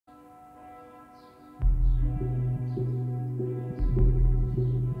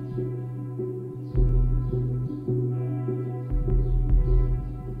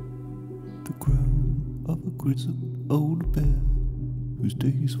grizzled old bear whose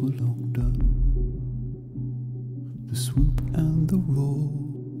days were long done. The swoop and the roar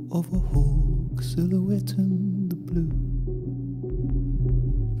of a hawk silhouetting the blue.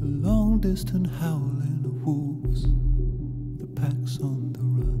 The long distant howling of wolves, the pack's on the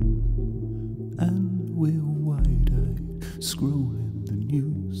run, and we're wide-eyed scrolling the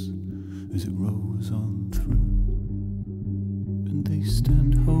news as it rolls on through. And they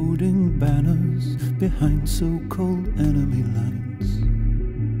stand holding banners behind so-called enemy lines,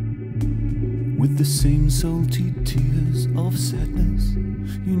 with the same salty tears of sadness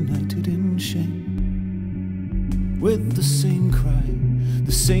united in shame, with the same cry,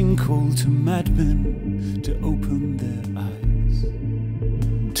 the same call to madmen to open their eyes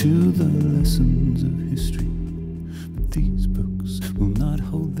to the lessons of history. But these books will not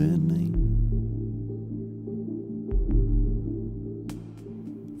hold their name.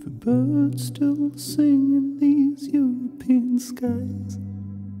 The birds still sing in these European skies.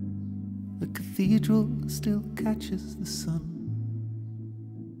 The cathedral still catches the sun.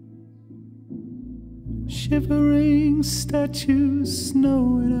 Shivering statues,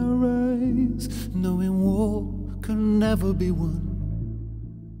 snow in our eyes, knowing war can never be won.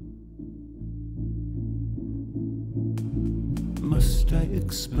 Must I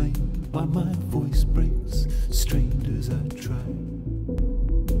explain why my voice breaks, strained as I try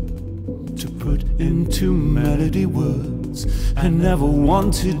to put into melody words I never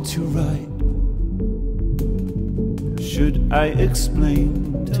wanted to write? Should I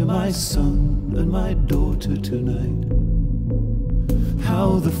explain to my son and my daughter tonight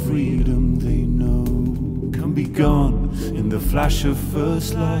how the freedom they know can be gone in the flash of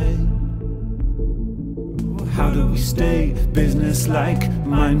first light? How do we stay businesslike,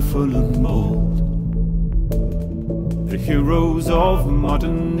 mindful and bold? The heroes of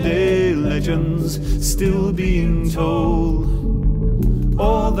modern day legends still being told.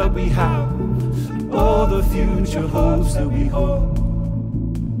 All that we have, all the future hopes that we hold,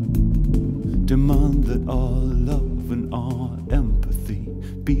 demand that our love and our empathy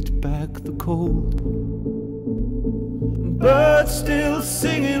beat back the cold. Birds still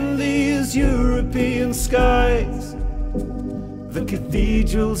sing in these European skies. The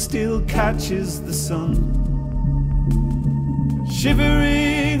cathedral still catches the sun.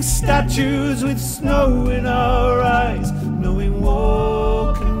 Shivering statues with snow in our eyes, knowing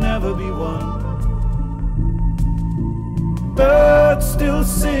war can never be won. Birds still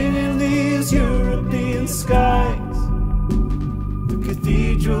sing in these European skies. The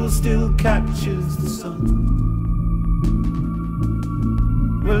cathedral still catches the sun.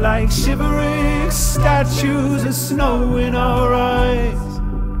 We're like shivering statues of snow in our eyes,